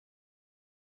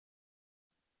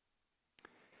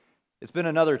It's been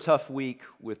another tough week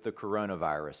with the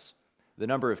coronavirus. The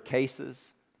number of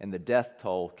cases and the death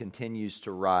toll continues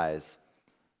to rise.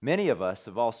 Many of us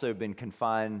have also been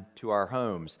confined to our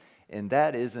homes, and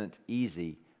that isn't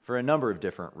easy for a number of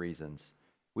different reasons.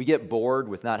 We get bored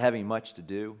with not having much to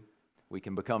do. We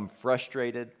can become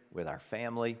frustrated with our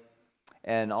family.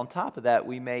 And on top of that,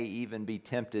 we may even be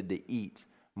tempted to eat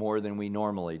more than we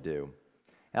normally do.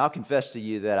 And I'll confess to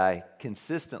you that I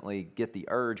consistently get the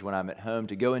urge when I'm at home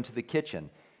to go into the kitchen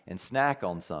and snack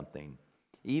on something,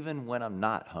 even when I'm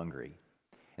not hungry.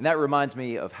 And that reminds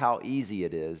me of how easy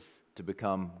it is to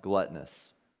become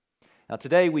gluttonous. Now,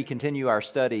 today we continue our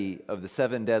study of the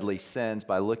 7 deadly sins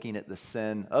by looking at the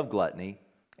sin of gluttony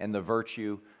and the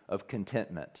virtue of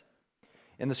contentment.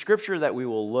 In the scripture that we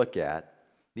will look at,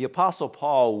 the Apostle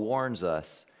Paul warns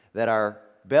us that our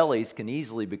bellies can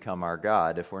easily become our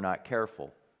God if we're not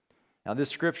careful. Now,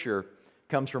 this scripture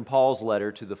comes from Paul's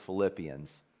letter to the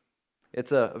Philippians.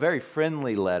 It's a very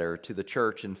friendly letter to the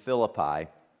church in Philippi,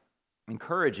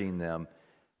 encouraging them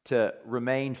to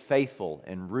remain faithful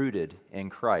and rooted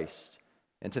in Christ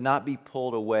and to not be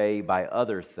pulled away by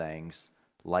other things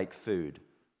like food.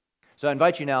 So I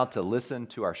invite you now to listen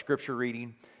to our scripture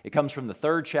reading. It comes from the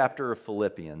 3rd chapter of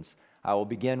Philippians. I will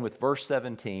begin with verse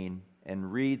 17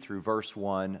 and read through verse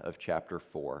 1 of chapter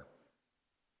 4.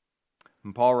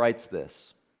 And Paul writes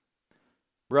this: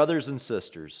 "Brothers and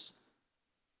sisters,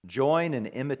 join in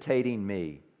imitating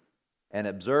me and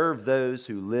observe those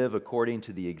who live according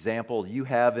to the example you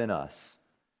have in us.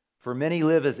 For many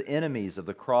live as enemies of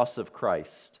the cross of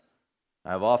Christ.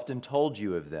 I have often told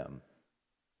you of them,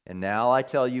 and now I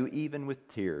tell you even with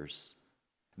tears.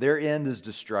 Their end is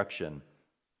destruction.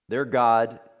 Their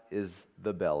God is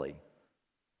the belly,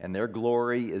 and their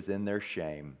glory is in their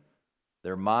shame.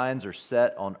 Their minds are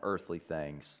set on earthly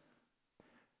things.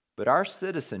 But our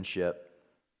citizenship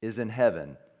is in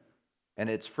heaven, and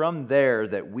it's from there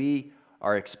that we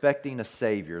are expecting a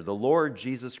Savior, the Lord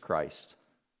Jesus Christ.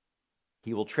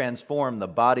 He will transform the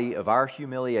body of our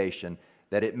humiliation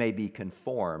that it may be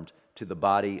conformed to the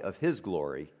body of His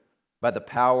glory by the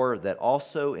power that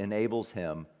also enables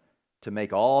Him to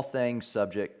make all things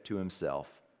subject to Himself.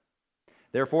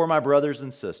 Therefore, my brothers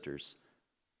and sisters,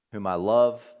 whom I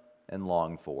love and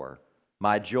long for,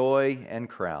 my joy and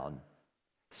crown,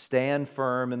 stand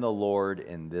firm in the Lord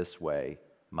in this way,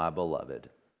 my beloved."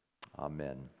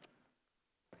 Amen.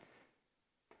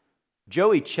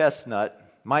 Joey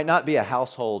Chestnut might not be a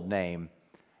household name,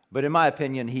 but in my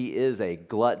opinion, he is a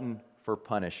glutton for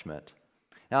punishment.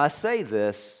 Now, I say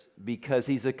this because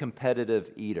he's a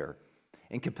competitive eater,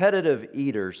 and competitive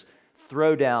eaters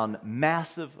throw down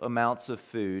massive amounts of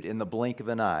food in the blink of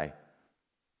an eye.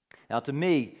 Now, to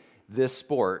me, this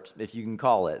sport, if you can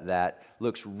call it that,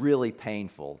 looks really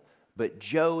painful, but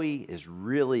Joey is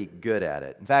really good at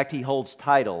it. In fact, he holds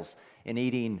titles in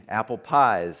eating apple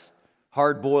pies,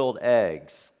 hard-boiled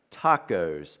eggs,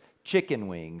 tacos, chicken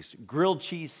wings, grilled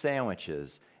cheese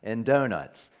sandwiches, and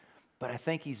donuts. But I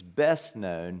think he's best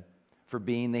known for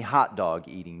being the hot dog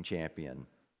eating champion.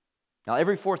 Now,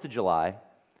 every 4th of July,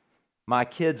 my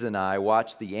kids and I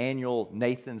watch the annual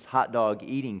Nathan's Hot Dog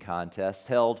Eating Contest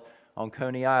held on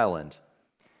Coney Island.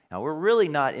 Now, we're really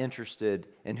not interested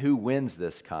in who wins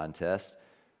this contest.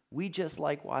 We just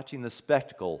like watching the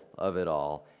spectacle of it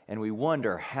all, and we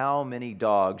wonder how many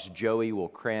dogs Joey will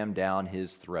cram down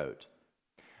his throat.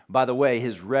 By the way,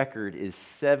 his record is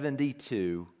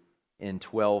 72 in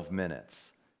 12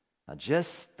 minutes. Now,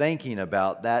 just thinking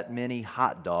about that many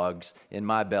hot dogs in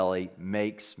my belly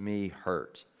makes me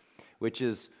hurt, which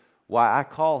is why I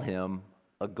call him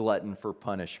a glutton for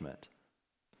punishment.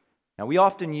 Now, we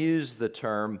often use the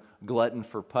term glutton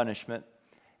for punishment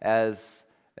as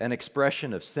an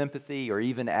expression of sympathy or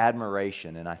even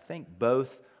admiration, and I think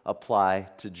both apply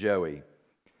to Joey.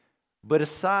 But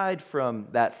aside from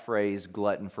that phrase,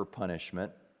 glutton for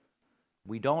punishment,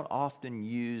 we don't often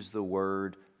use the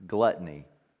word gluttony.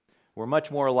 We're much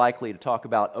more likely to talk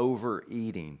about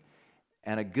overeating,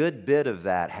 and a good bit of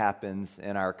that happens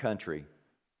in our country.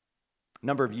 A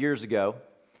number of years ago,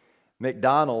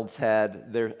 McDonald's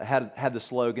had the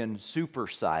slogan,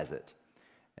 "Supersize it."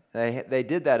 They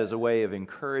did that as a way of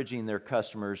encouraging their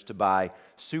customers to buy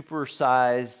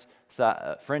supersized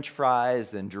French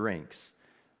fries and drinks.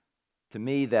 To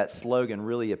me, that slogan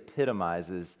really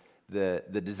epitomizes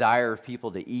the desire of people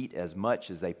to eat as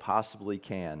much as they possibly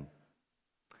can.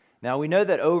 Now, we know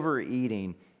that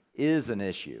overeating is an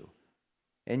issue,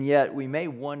 and yet we may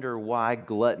wonder why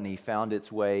gluttony found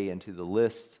its way into the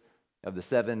list of the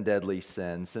 7 deadly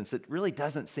sins, since it really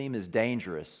doesn't seem as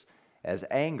dangerous as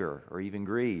anger or even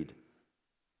greed.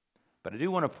 But I do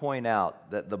want to point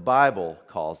out that the Bible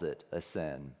calls it a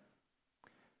sin.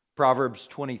 Proverbs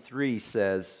 23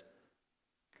 says,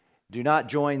 "Do not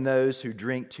join those who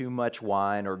drink too much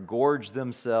wine or gorge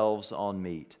themselves on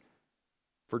meat,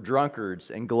 for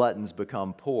drunkards and gluttons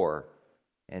become poor,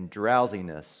 and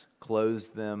drowsiness clothes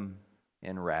them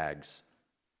in rags."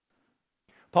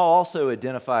 Paul also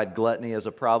identified gluttony as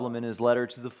a problem in his letter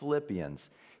to the Philippians.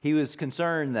 He was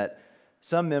concerned that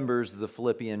some members of the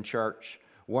Philippian church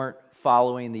weren't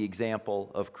following the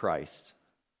example of Christ.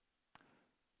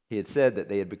 He had said that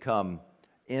they had become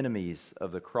enemies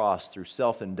of the cross through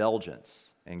self-indulgence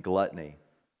and gluttony.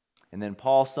 And then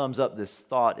Paul sums up this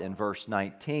thought in verse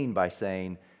 19 by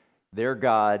saying, "Their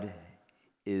God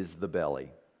is the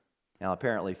belly." Now,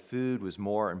 apparently, food was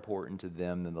more important to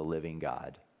them than the living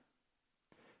God.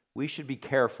 We should be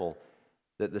careful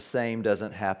that the same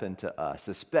doesn't happen to us,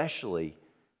 especially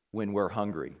when we're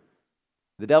hungry.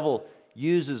 The devil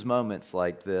uses moments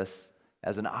like this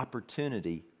as an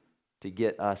opportunity to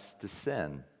get us to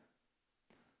sin.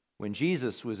 When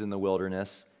Jesus was in the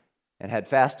wilderness and had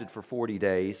fasted for 40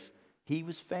 days, he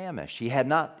was famished. He had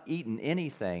not eaten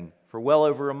anything for well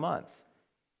over a month.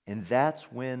 And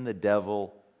that's when the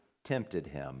devil tempted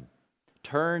him.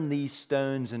 "Turn these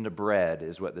stones into bread,"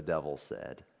 is what the devil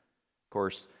said. Of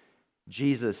course,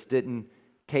 Jesus didn't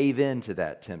cave into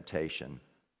that temptation.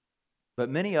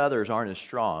 But many others aren't as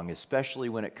strong, especially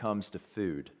when it comes to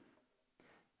food.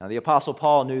 Now, the Apostle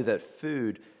Paul knew that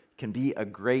food can be a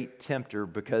great tempter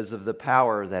because of the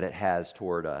power that it has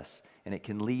toward us, and it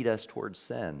can lead us towards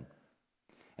sin.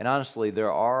 And honestly,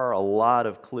 there are a lot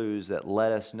of clues that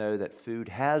let us know that food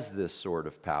has this sort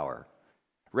of power.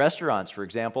 Restaurants, for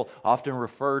example, often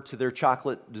refer to their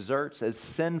chocolate desserts as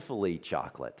sinfully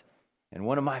chocolate. And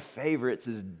one of my favorites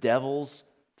is Devil's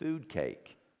Food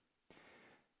Cake.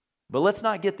 But let's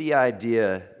not get the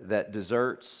idea that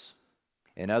desserts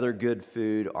and other good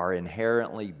food are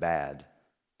inherently bad.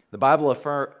 The Bible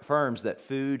affirms that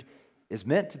food is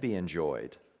meant to be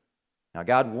enjoyed. Now,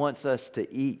 God wants us to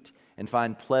eat and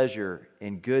find pleasure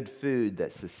in good food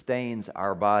that sustains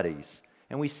our bodies.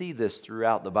 And we see this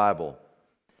throughout the Bible.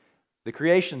 The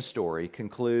creation story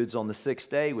concludes on the sixth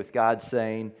day with God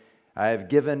saying, "I have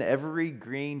given every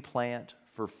green plant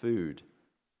for food."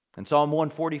 And Psalm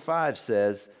 145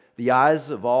 says, "The eyes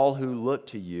of all who look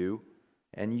to you,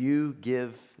 and you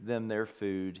give them their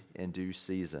food in due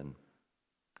season."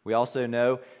 We also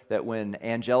know that when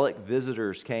angelic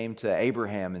visitors came to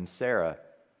Abraham and Sarah,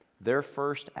 their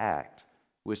first act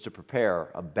was to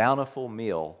prepare a bountiful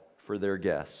meal for their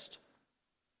guest.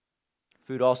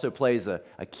 Food also plays a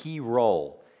key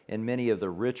role in many of the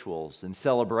rituals and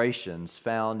celebrations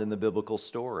found in the biblical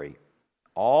story.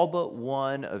 All but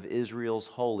one of Israel's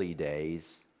holy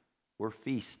days were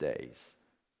feast days.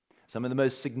 Some of the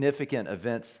most significant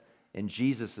events in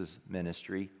Jesus'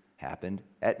 ministry happened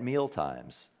at meal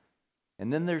times.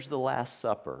 And then there's the Last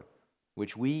Supper,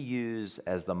 which we use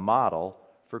as the model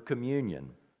for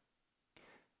communion.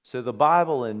 So the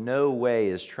Bible in no way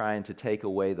is trying to take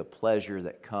away the pleasure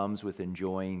that comes with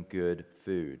enjoying good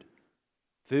food.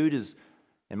 Food is,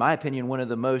 in my opinion, one of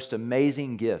the most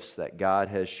amazing gifts that God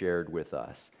has shared with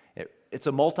us. It's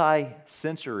a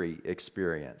multi-sensory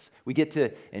experience. We get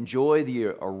to enjoy the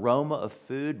aroma of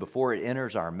food before it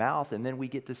enters our mouth, and then we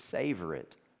get to savor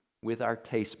it with our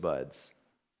taste buds.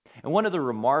 And one of the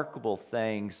remarkable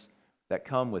things that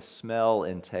come with smell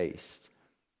and taste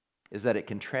is that it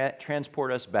can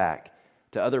transport us back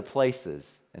to other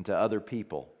places and to other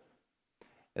people.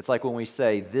 It's like when we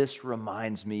say, "This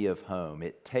reminds me of home."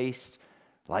 It tastes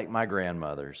like my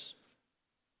grandmother's.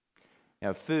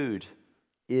 Now, food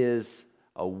is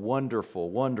a wonderful,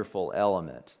 wonderful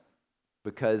element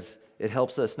because it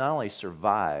helps us not only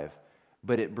survive,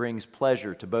 but it brings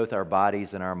pleasure to both our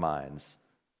bodies and our minds.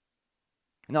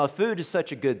 Now, if food is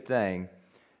such a good thing,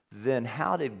 then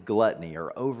how did gluttony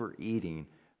or overeating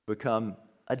become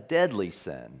a deadly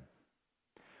sin?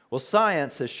 Well,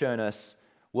 science has shown us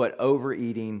what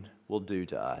overeating will do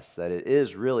to us, that it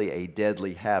is really a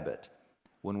deadly habit.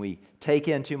 When we take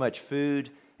in too much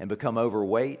food and become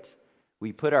overweight,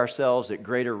 we put ourselves at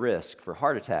greater risk for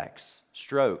heart attacks,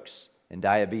 strokes, and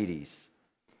diabetes.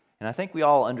 And I think we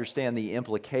all understand the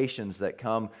implications that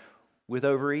come with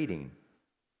overeating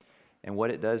and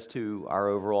what it does to our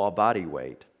overall body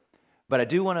weight. But I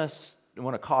do want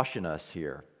to caution us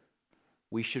here.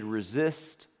 We should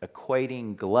resist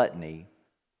equating gluttony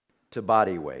to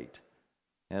body weight.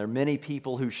 And there are many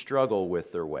people who struggle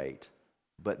with their weight,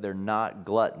 but they're not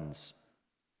gluttons.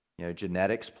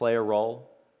 Genetics play a role,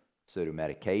 so do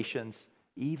medications,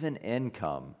 even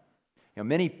income.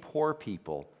 Many poor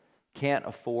people can't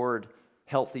afford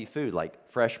healthy food like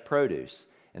fresh produce,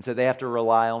 And so they have to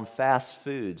rely on fast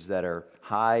foods that are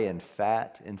high in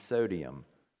fat and sodium.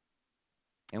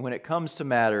 And when it comes to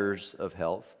matters of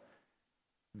health,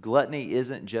 gluttony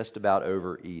isn't just about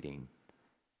overeating.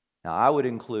 Now, I would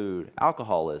include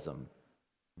alcoholism,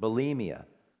 bulimia,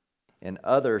 and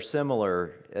other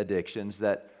similar addictions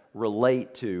that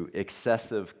relate to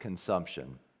excessive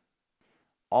consumption.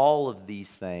 All of these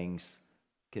things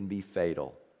can be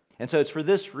fatal. And so it's for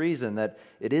this reason that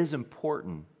it is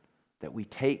important that we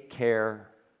take care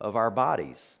of our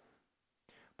bodies.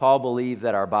 Paul believed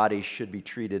that our bodies should be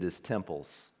treated as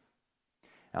temples.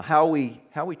 Now, how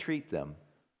we treat them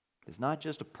is not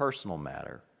just a personal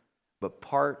matter, but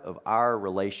part of our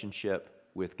relationship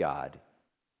with God.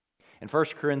 In 1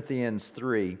 Corinthians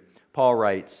 3, Paul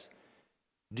writes,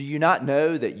 "Do you not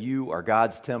know that you are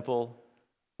God's temple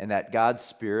and that God's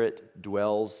Spirit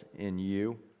dwells in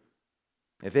you?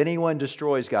 If anyone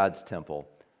destroys God's temple,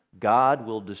 God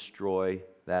will destroy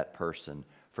that person.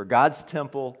 For God's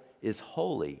temple is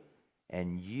holy,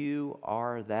 and you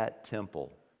are that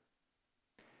temple."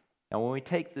 Now, when we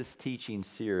take this teaching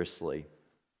seriously,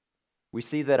 we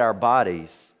see that our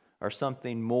bodies are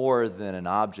something more than an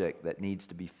object that needs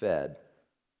to be fed.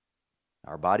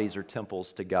 Our bodies are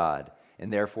temples to God,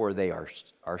 and therefore they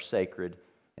are sacred,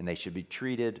 and they should be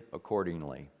treated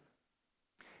accordingly.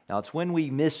 Now, it's when we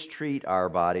mistreat our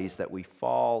bodies that we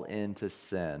fall into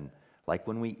sin, like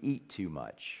when we eat too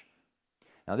much.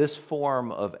 Now, this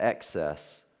form of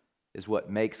excess is what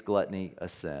makes gluttony a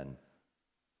sin.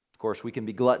 Of course, we can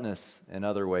be gluttonous in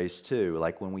other ways too,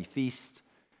 like when we feast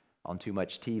on too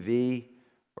much TV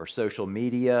or social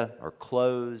media or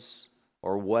clothes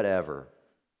or whatever.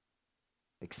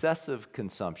 Excessive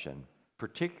consumption,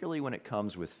 particularly when it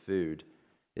comes with food,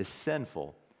 is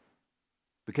sinful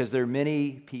because there are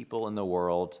many people in the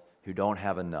world who don't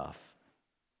have enough.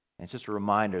 And it's just a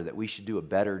reminder that we should do a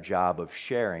better job of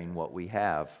sharing what we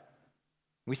have.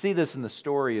 We see this in the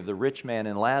story of the rich man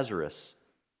and Lazarus.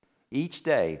 Each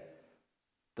day,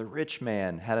 the rich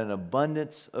man had an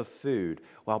abundance of food,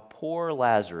 while poor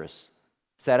Lazarus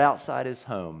sat outside his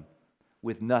home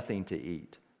with nothing to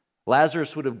eat.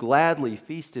 Lazarus would have gladly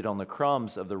feasted on the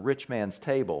crumbs of the rich man's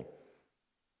table,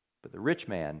 but the rich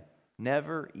man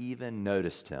never even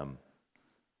noticed him.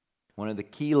 One of the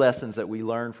key lessons that we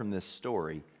learn from this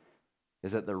story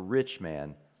is that the rich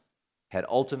man had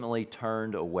ultimately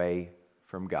turned away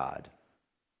from God.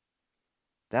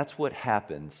 That's what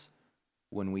happens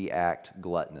when we act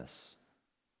gluttonous.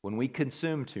 When we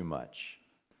consume too much,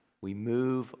 we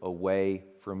move away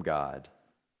from God.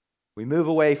 We move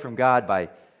away from God by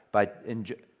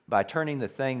turning the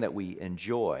thing that we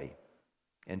enjoy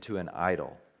into an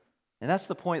idol. And that's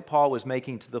the point Paul was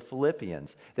making to the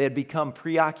Philippians. They had become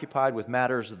preoccupied with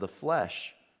matters of the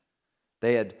flesh.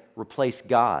 They had replaced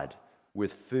God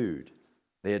with food.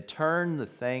 They had turned the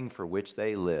thing for which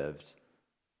they lived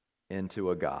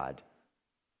into a god.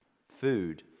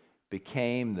 Food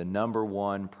became the number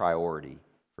one priority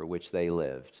for which they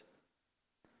lived.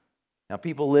 Now,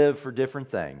 people live for different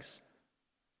things.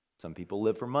 Some people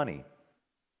live for money.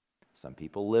 Some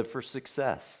people live for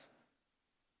success.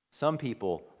 Some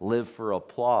people live for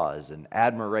applause and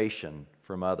admiration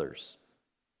from others.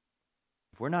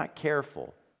 If we're not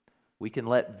careful, we can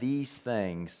let these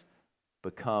things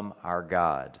become our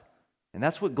God. And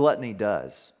that's what gluttony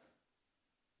does.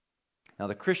 Now,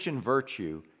 the Christian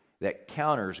virtue that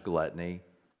counters gluttony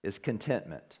is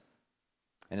contentment.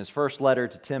 In his first letter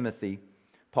to Timothy,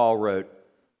 Paul wrote,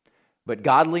 "But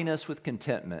godliness with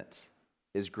contentment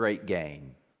is great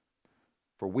gain.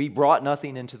 For we brought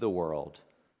nothing into the world,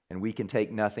 and we can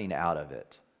take nothing out of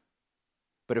it.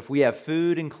 But if we have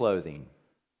food and clothing,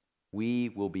 we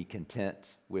will be content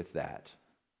with that."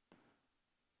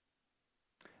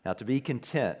 Now, to be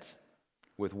content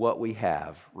with what we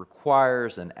have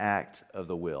requires an act of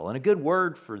the will. And a good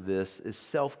word for this is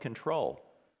self-control.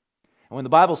 And when the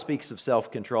Bible speaks of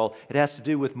self-control, it has to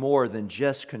do with more than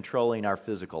just controlling our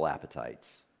physical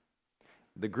appetites.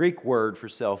 The Greek word for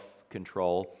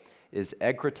self-control is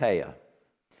egkrateia.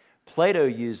 Plato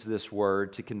used this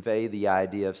word to convey the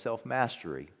idea of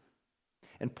self-mastery.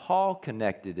 And Paul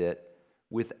connected it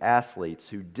with athletes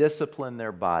who discipline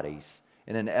their bodies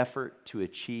in an effort to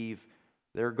achieve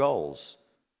their goals.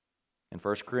 In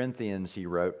 1 Corinthians, he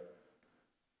wrote,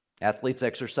 "Athletes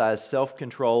exercise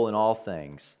self-control in all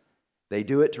things. They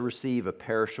do it to receive a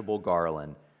perishable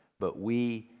garland, but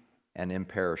we an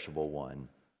imperishable one."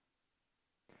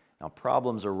 Now,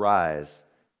 problems arise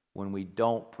when we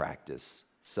don't practice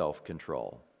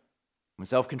self-control. When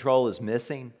self-control is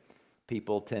missing,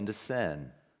 people tend to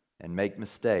sin and make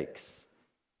mistakes.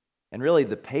 And really,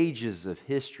 the pages of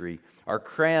history are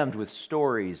crammed with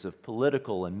stories of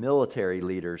political and military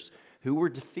leaders who were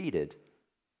defeated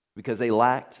because they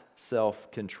lacked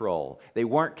self-control. They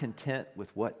weren't content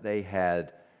with what they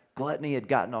had. Gluttony had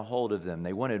gotten a hold of them.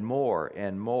 They wanted more,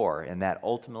 and that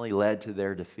ultimately led to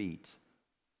their defeat.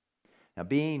 Now,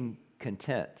 being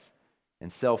content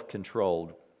and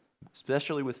self-controlled,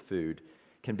 especially with food,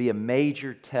 can be a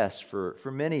major test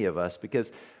for many of us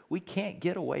because we can't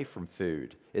get away from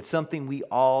food. It's something we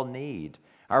all need.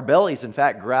 Our bellies, in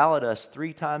fact, growl at us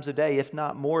 3 times a day, if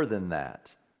not more than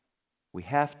that. We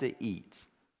have to eat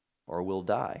or we'll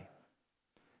die.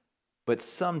 But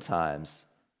sometimes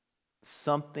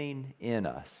something in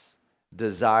us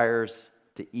desires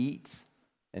to eat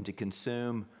and to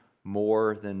consume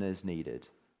more than is needed.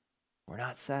 We're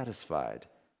not satisfied.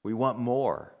 We want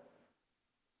more.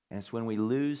 And it's when we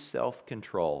lose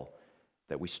self-control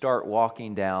that we start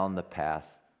walking down the path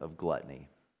of gluttony.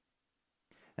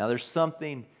 Now, there's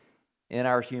something in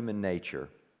our human nature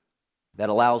that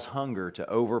allows hunger to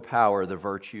overpower the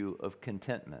virtue of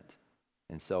contentment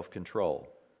and self-control.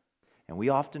 And we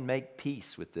often make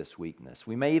peace with this weakness.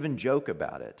 We may even joke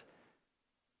about it.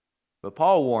 But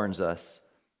Paul warns us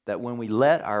that when we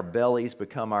let our bellies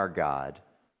become our God,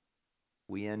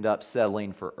 we end up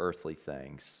settling for earthly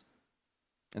things.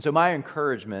 And so my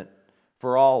encouragement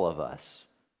for all of us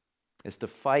is to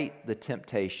fight the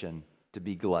temptation to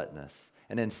be gluttonous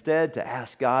and instead to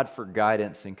ask God for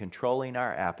guidance in controlling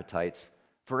our appetites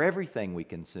for everything we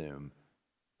consume,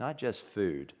 not just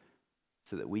food,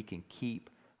 so that we can keep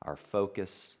our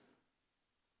focus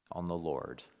on the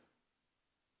Lord.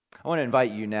 I want to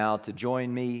invite you now to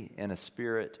join me in a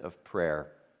spirit of prayer.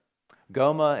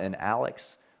 Goma and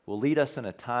Alex will lead us in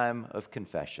a time of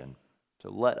confession, so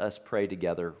let us pray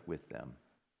together with them.